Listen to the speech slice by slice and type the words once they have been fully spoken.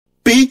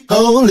Be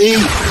holy.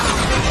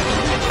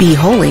 Be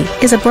Holy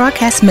is a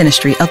broadcast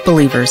ministry of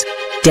believers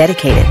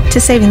dedicated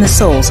to saving the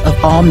souls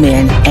of all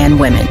men and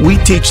women. We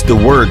teach the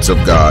words of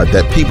God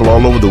that people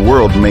all over the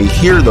world may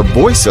hear the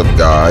voice of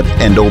God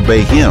and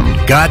obey Him.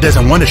 God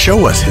doesn't want to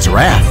show us His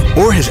wrath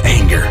or His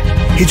anger.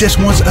 He just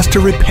wants us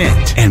to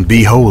repent and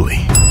be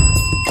holy.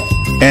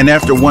 And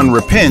after one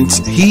repents,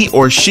 he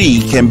or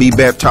she can be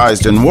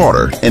baptized in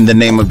water in the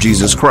name of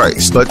Jesus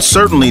Christ, but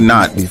certainly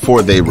not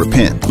before they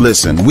repent.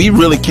 Listen, we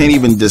really can't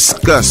even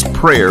discuss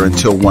prayer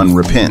until one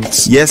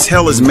repents. Yes,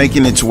 hell is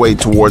making its way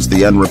towards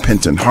the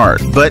unrepentant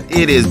heart, but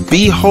it is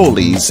Be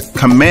Holy's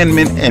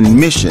commandment and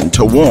mission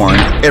to warn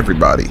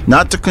everybody,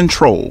 not to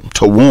control,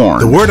 to warn.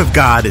 The Word of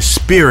God is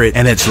spirit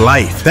and it's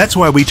life. That's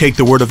why we take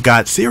the Word of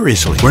God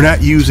seriously. We're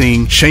not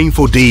using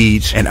shameful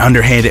deeds and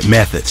underhanded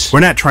methods.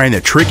 We're not trying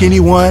to trick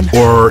anyone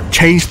or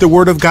change the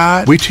Word of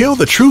God. We tell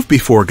the truth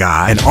before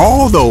God, and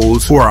all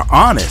those who are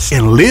honest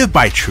and live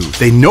by truth,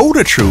 they know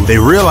the truth, they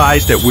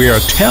realize that we are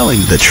telling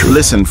the truth.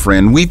 Listen,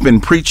 friend, we've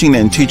been preaching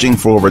and teaching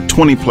for over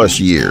 20 plus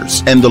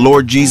years, and the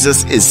Lord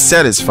Jesus is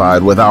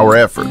satisfied with our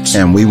efforts,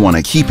 and we want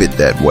to keep it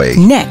that way.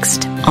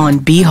 Next on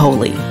Be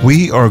Holy,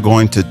 we are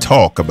going to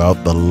talk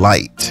about the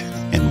light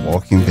and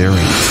walking therein.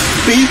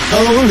 Be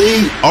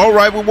holy. All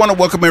right, we want to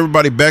welcome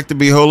everybody back to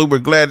Be Holy. We're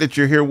glad that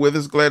you're here with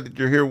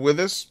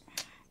us.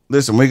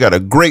 Listen, we got a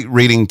great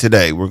reading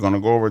today. We're going to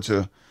go over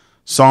to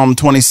Psalm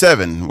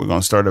 27. We're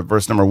going to start at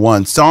verse number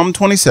 1. Psalm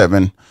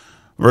 27,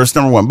 verse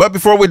number 1. But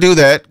before we do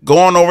that, go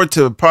on over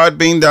to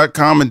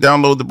podbean.com and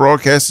download the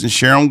broadcast and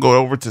share them. Go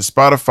over to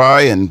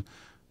Spotify and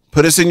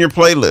put us in your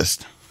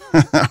playlist.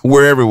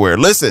 We're everywhere.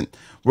 Listen,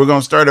 we're going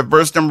to start at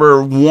verse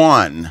number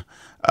 1.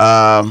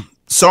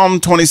 Psalm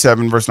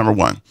 27, verse number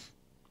 1.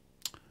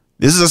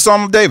 This is a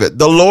Psalm of David.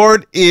 The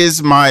Lord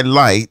is my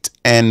light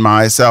and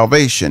my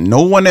salvation.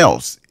 No one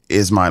else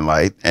is my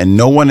light, and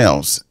no one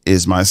else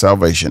is my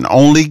salvation.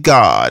 Only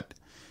God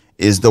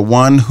is the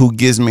one who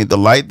gives me the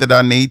light that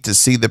I need to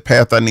see the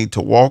path I need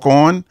to walk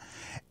on,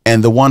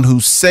 and the one who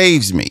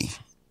saves me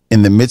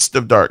in the midst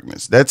of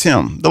darkness. That's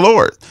Him, the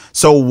Lord.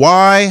 So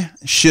why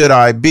should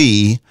I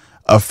be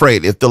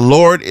afraid? If the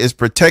Lord is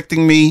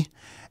protecting me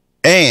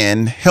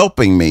and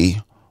helping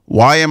me,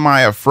 why am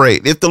I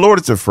afraid? If the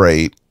Lord is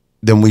afraid,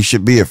 then we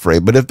should be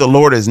afraid. But if the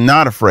Lord is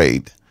not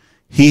afraid,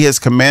 He has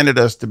commanded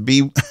us to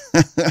be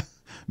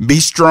be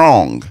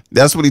strong.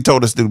 That's what He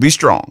told us to do. Be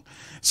strong.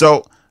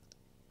 So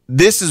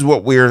this is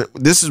what we're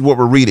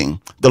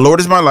reading. The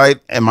Lord is my light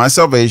and my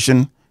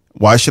salvation.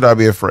 Why should I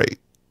be afraid?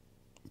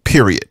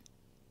 Period.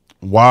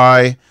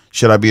 Why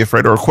should I be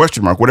afraid? Or a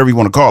question mark, whatever you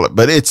want to call it.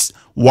 But it's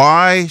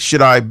why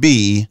should I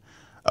be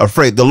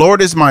afraid? The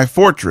Lord is my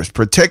fortress,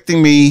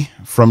 protecting me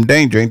from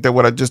danger. Ain't that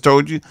what I just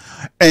told you?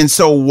 And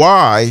so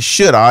why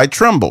should I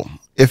tremble?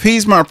 If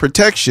He's my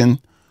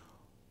protection,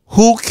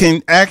 who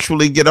can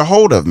actually get a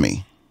hold of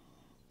me?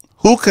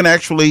 Who can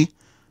actually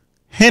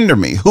hinder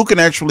me? Who can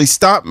actually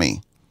stop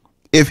me?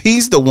 If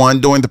He's the one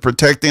doing the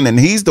protecting and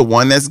He's the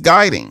one that's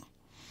guiding.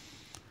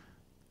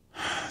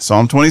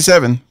 Psalm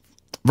 27,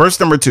 verse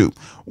number 2.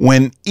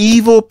 When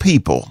evil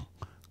people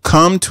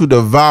come to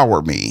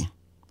devour me,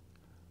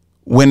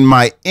 when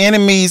my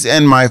enemies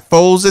and my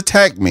foes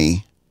attack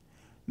me,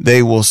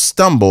 they will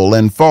stumble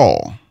and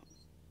fall.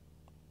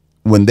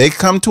 When they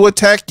come to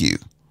attack you,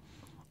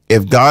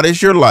 if God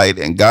is your light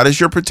and God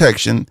is your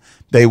protection,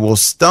 they will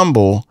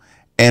stumble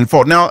and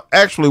fall. Now,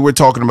 actually, we're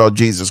talking about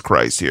Jesus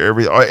Christ here.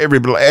 Every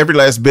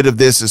last bit of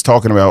this is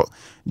talking about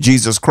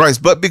Jesus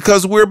Christ. But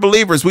because we're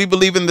believers, we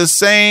believe in the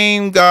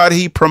same God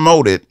He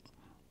promoted.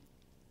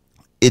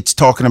 It's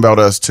talking about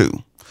us too.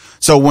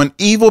 So when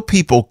evil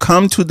people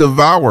come to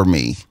devour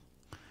me,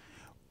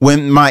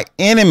 when my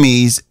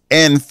enemies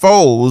and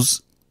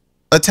foes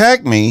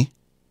attack me,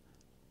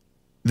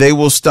 they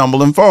will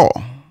stumble and fall.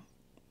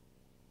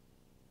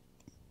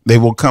 They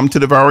will come to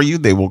devour you.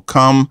 They will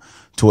come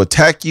to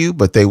attack you,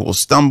 but they will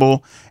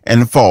stumble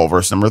and fall.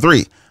 Verse number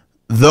 3.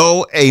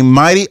 Though a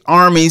mighty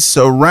army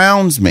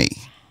surrounds me.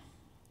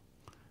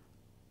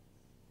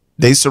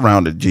 They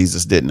surrounded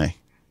Jesus, didn't they?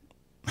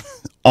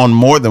 On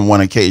more than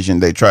one occasion,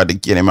 they tried to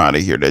get Him out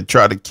of here. They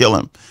tried to kill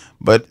Him,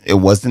 but it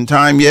wasn't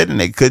time yet, and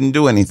they couldn't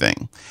do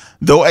anything.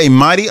 Though a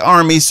mighty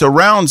army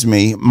surrounds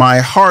me, my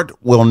heart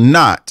will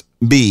not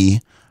be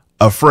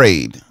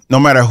afraid. No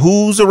matter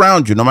who's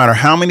around you, no matter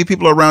how many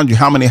people are around you,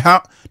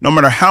 no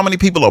matter how many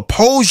people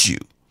oppose you,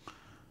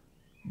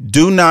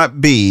 do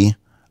not be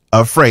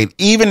afraid.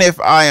 Even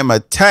if I am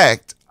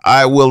attacked,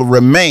 I will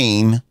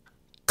remain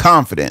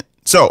confident.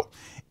 So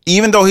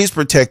even though He's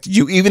protected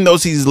you, even though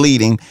He's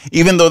leading,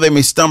 even though they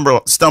may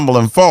stumble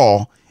and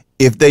fall,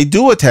 if they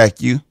do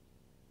attack you,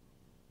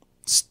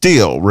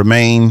 still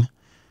remain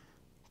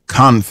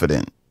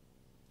confident.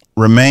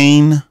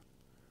 Remain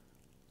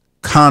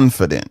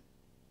confident.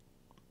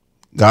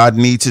 God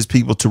needs His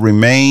people to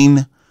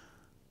remain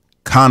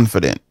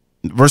confident.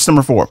 Verse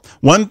number 4.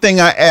 One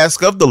thing I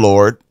ask of the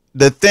Lord,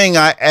 the thing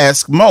I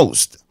ask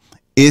most,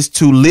 is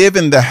to live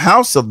in the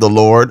house of the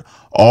Lord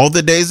all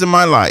the days of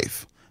my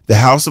life. The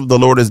house of the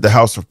Lord is the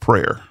house of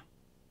prayer.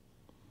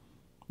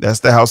 That's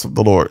the house of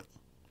the Lord.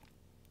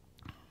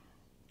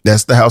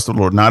 That's the house of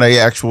the Lord, not a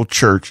actual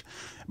church,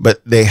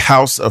 but the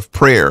house of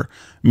prayer,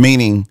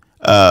 meaning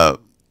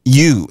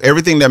you.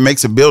 Everything that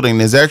makes a building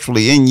is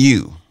actually in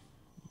you,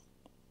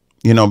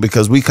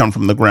 because we come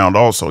from the ground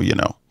also,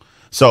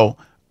 So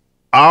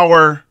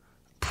our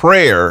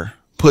prayer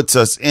puts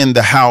us in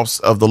the house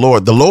of the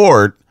Lord. The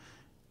Lord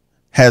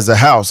has a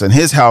house, and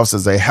his house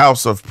is a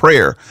house of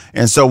prayer.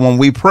 And so when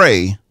we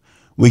pray,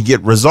 we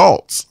get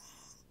results.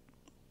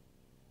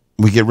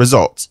 We get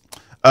results.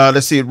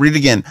 Let's see, read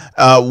again.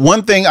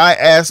 One thing I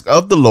ask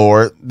of the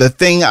Lord, the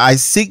thing I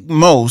seek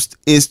most,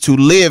 is to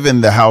live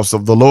in the house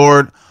of the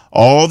Lord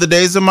all the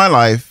days of my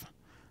life,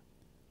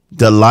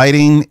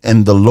 delighting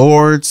in the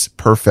Lord's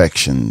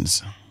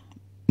perfections.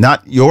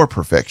 Not your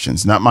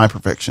perfections, not my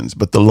perfections,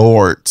 but the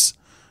Lord's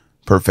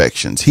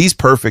perfections. He's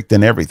perfect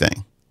in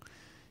everything.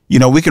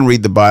 We can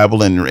read the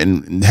Bible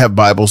and have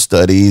Bible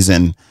studies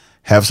and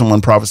have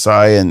someone prophesy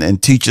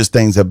and teach us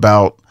things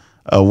about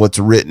what's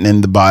written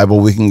in the Bible.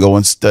 We can go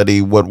and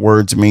study what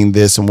words mean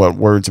this and what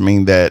words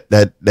mean that.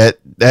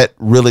 That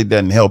really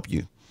doesn't help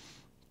you.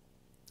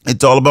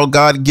 It's all about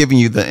God giving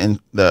you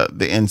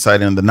the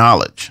insight and the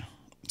knowledge.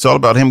 It's all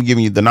about him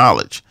giving you the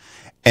knowledge.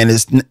 And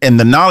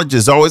the knowledge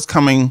is always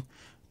coming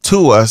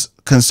to us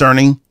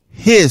concerning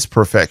his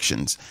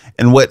perfections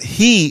and what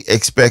he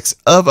expects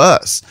of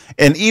us.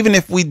 And even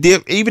if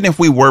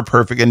we were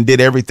perfect and did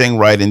everything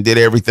right and did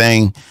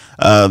everything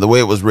the way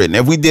it was written,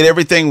 if we did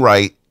everything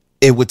right,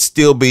 it would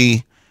still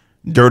be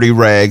dirty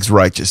rags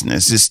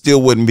righteousness. It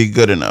still wouldn't be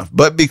good enough.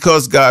 But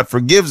because God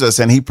forgives us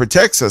and he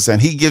protects us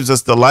and he gives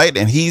us the light,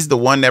 and he's the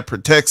one that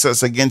protects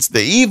us against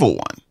the evil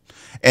one,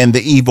 and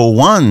the evil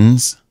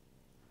ones,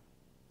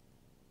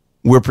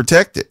 we're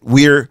protected.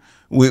 We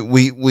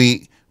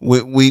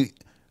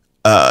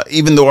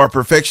even though our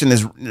perfection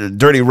is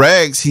dirty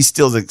rags, he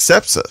still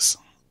accepts us.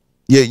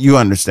 Yeah, you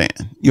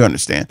understand. You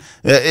understand.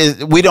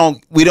 We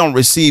don't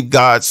receive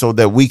God so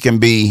that we can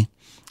be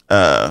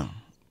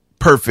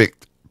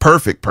perfect.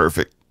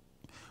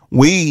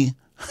 We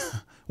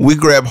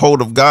grab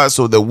hold of God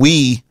so that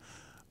we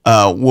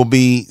will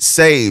be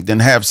saved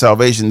and have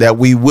salvation, that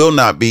we will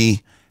not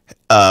be,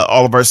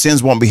 all of our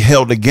sins won't be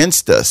held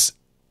against us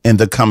in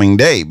the coming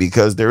day,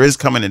 because there is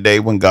coming a day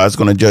when God's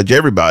going to judge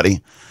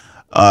everybody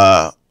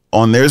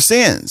on their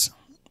sins.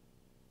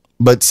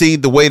 But see,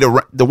 the way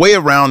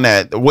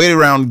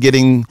around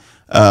getting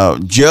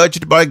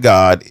judged by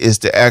God is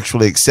to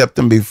actually accept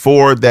him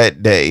before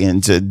that day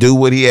and to do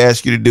what he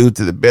asks you to do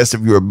to the best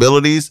of your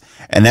abilities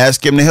and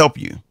ask him to help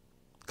you,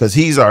 because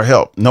he's our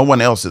help. No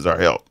one else is our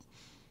help.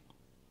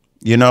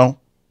 The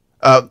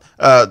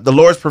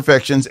Lord's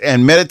perfections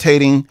and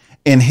meditating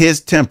in his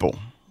temple,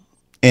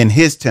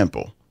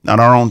 not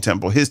our own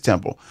temple, his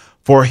temple,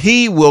 for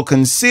he will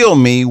conceal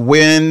me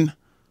when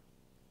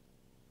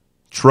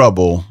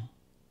trouble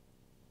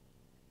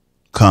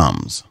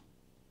comes.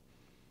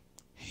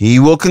 He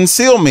will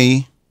conceal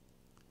me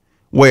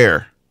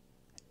where?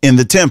 In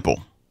the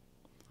temple.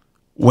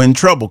 When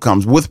trouble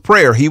comes, with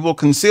prayer, he will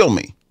conceal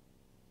me.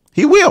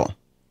 He will.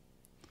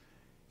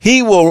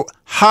 He will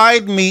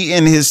hide me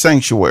in his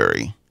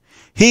sanctuary.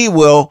 He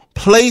will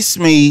place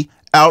me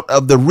out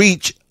of the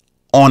reach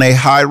on a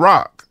high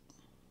rock.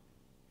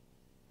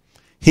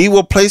 He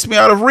will place me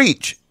out of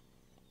reach.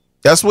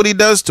 That's what he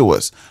does to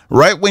us.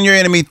 Right when your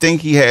enemy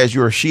think he has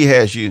you or she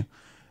has you,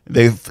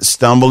 they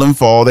stumble and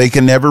fall. They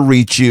can never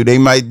reach you. They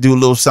might do a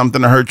little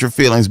something to hurt your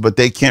feelings, but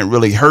they can't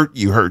really hurt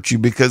you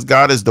because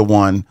God is the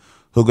one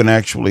who can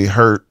actually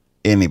hurt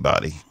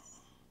anybody.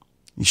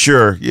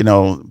 Sure,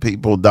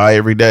 people die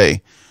every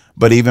day,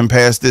 but even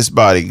past this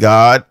body,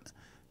 God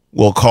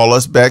will call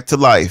us back to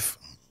life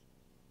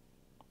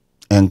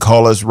and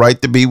call us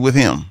right to be with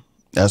him.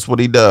 That's what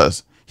he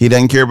does. He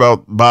doesn't care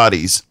about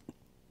bodies.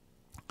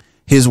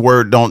 His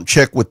word don't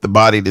check with the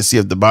body to see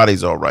if the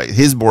body's all right.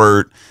 His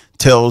word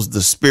tells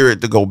the spirit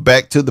to go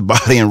back to the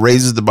body and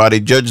raises the body,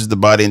 judges the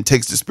body, and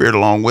takes the spirit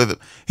along with it.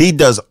 He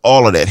does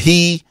all of that.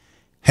 He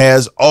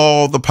has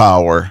all the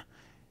power,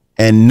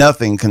 and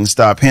nothing can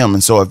stop him.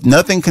 And so if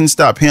nothing can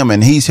stop him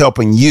and he's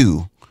helping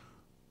you,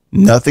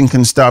 nothing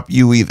can stop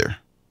you either.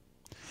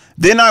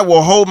 Then I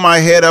will hold my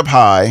head up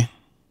high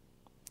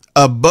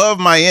above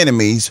my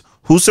enemies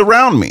who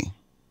surround me.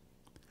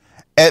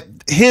 At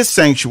his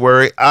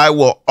sanctuary, I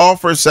will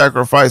offer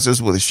sacrifices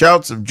with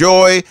shouts of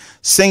joy,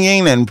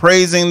 singing and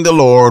praising the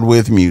Lord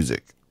with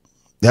music.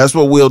 That's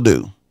what we'll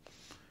do.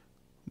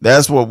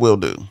 That's what we'll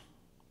do.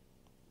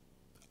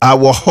 I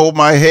will hold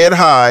my head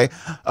high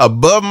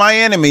above my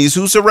enemies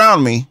who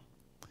surround me.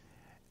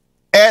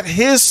 At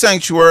his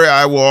sanctuary,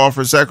 I will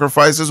offer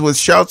sacrifices with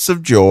shouts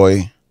of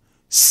joy,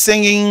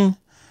 singing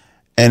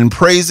and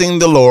praising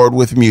the Lord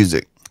with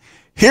music.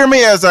 Hear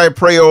me as I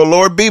pray, O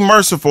Lord, be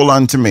merciful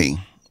unto me.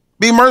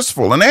 Be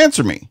merciful and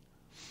answer me.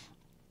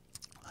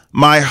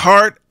 My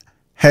heart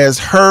has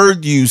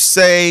heard you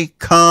say,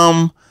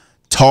 come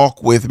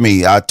talk with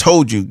me. I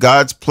told you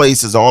God's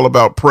place is all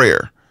about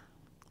prayer.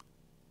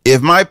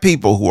 If my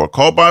people who are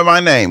called by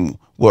my name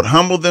would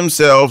humble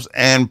themselves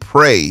and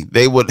pray,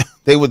 they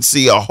would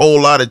see a whole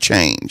lot of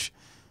change.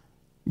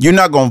 You're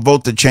not going to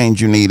vote the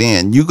change you need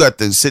in. You got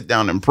to sit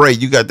down and pray.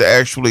 You got to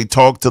actually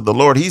talk to the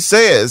Lord. He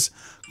says,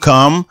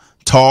 come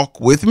talk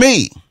with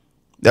me.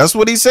 That's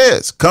what he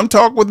says. Come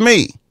talk with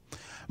me.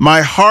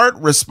 My heart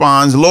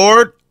responds,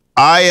 Lord,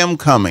 I am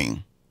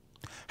coming.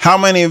 How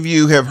many of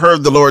you have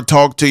heard the Lord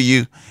talk to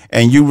you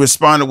and you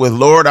responded with,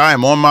 Lord, I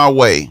am on my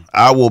way.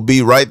 I will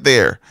be right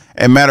there.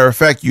 And matter of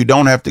fact, you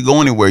don't have to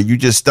go anywhere. You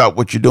just stop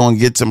what you're doing,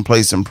 get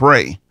someplace and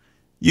pray.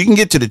 You can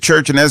get to the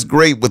church, and that's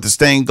great with the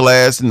stained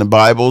glass and the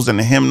Bibles and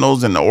the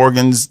hymnals and the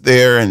organs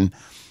there, and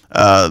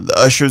the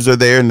ushers are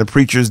there and the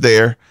preachers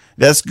there.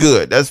 That's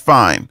good. That's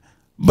fine.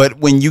 But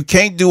when you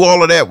can't do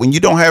all of that, when you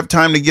don't have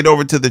time to get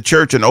over to the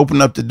church and open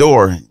up the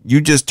door,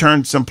 you just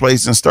turn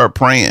someplace and start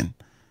praying,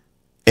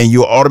 and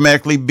you'll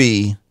automatically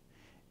be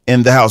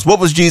in the house.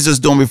 What was Jesus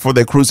doing before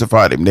they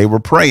crucified him? They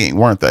were praying,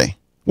 weren't they?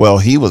 Well,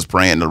 he was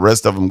praying. The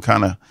rest of them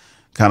kind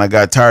of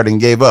got tired and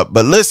gave up.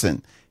 But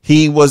listen,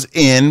 he was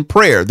in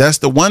prayer. That's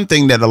the one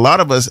thing that a lot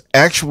of us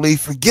actually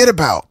forget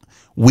about.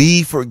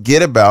 We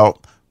forget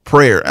about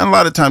prayer. And a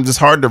lot of times it's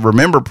hard to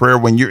remember prayer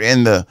when you're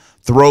in the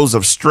throes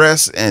of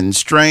stress and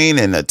strain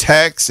and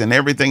attacks and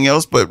everything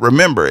else. But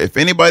remember, if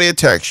anybody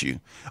attacks you,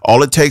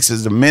 all it takes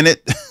is a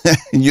minute.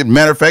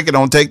 Matter of fact, it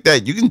don't take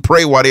that. You can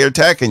pray while they're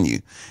attacking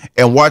you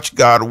and watch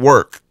God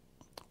work.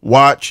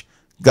 Watch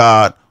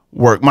God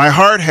work. My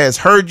heart has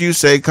heard you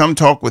say, come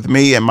talk with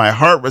me. And my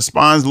heart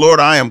responds, Lord,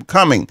 I am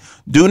coming.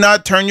 Do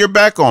not turn your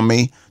back on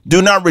me.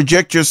 Do not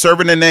reject your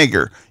servant in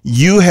anger.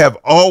 You have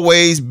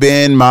always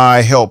been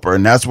my helper.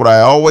 And that's what I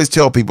always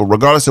tell people,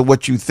 regardless of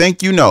what you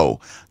think you know,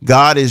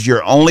 God is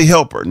your only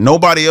helper.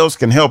 Nobody else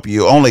can help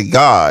you. Only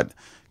God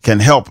can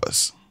help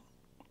us.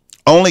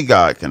 Only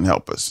God can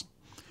help us.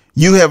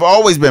 You have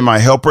always been my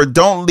helper.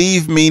 Don't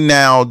leave me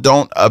now.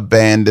 Don't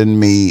abandon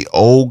me,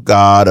 O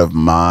God of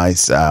my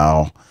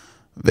salvation.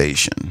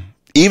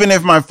 Even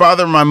if my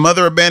father and my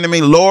mother abandon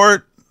me,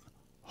 Lord,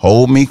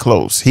 hold me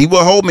close. He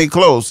will hold me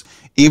close,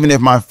 even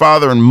if my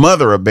father and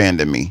mother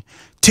abandon me.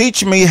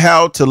 Teach me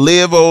how to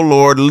live, O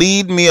Lord.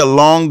 Lead me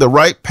along the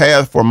right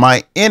path, for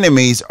my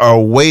enemies are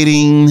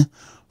waiting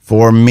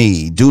for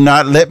me. Do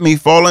not let me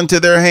fall into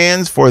their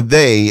hands, for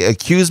they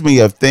accuse me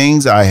of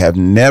things I have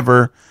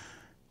never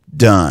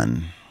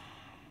done.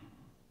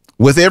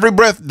 With every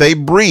breath they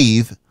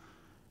breathe,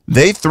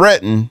 they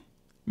threaten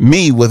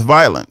me with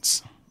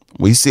violence.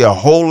 We see a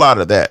whole lot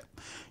of that.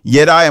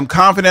 Yet I am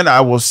confident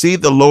I will see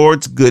the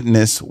Lord's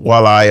goodness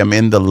while I am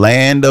in the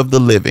land of the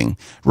living.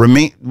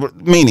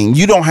 Meaning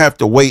you don't have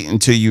to wait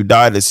until you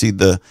die to see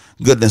the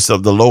goodness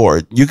of the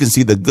Lord. You can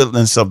see the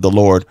goodness of the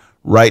Lord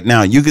right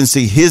now. You can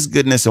see his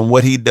goodness and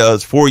what he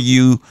does for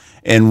you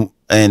and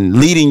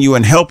leading you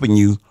and helping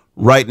you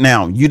right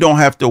now. You don't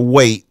have to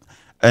wait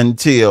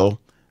until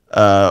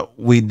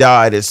we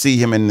die to see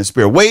him in the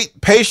spirit. Wait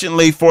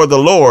patiently for the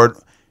Lord.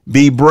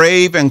 Be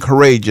brave and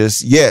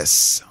courageous.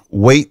 Yes,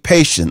 wait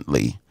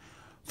patiently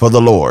for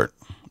the Lord.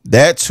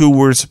 That's who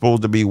we're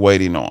supposed to be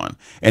waiting on.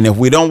 And if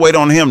we don't wait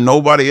on him,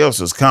 nobody else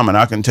is coming.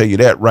 I can tell you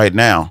that right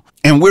now.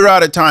 And we're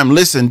out of time.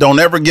 Listen, don't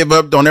ever give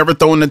up. Don't ever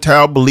throw in the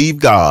towel. Believe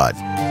God.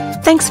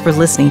 Thanks for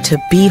listening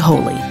to Be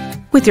Holy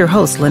with your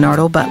host,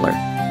 Leonardo Butler.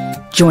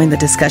 Join the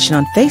discussion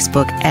on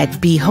Facebook at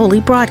Be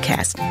Holy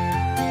Broadcast.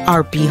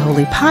 Our Be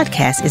Holy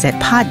podcast is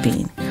at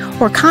Podbean,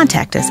 or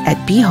contact us at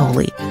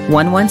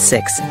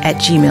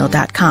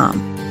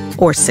beholy116@gmail.com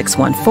or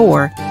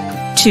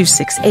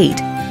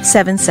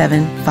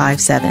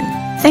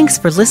 614-268-7757. Thanks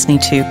for listening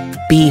to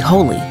Be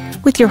Holy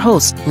with your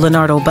host,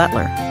 Leonardo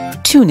Butler.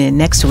 Tune in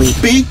next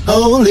week. Be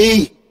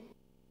holy.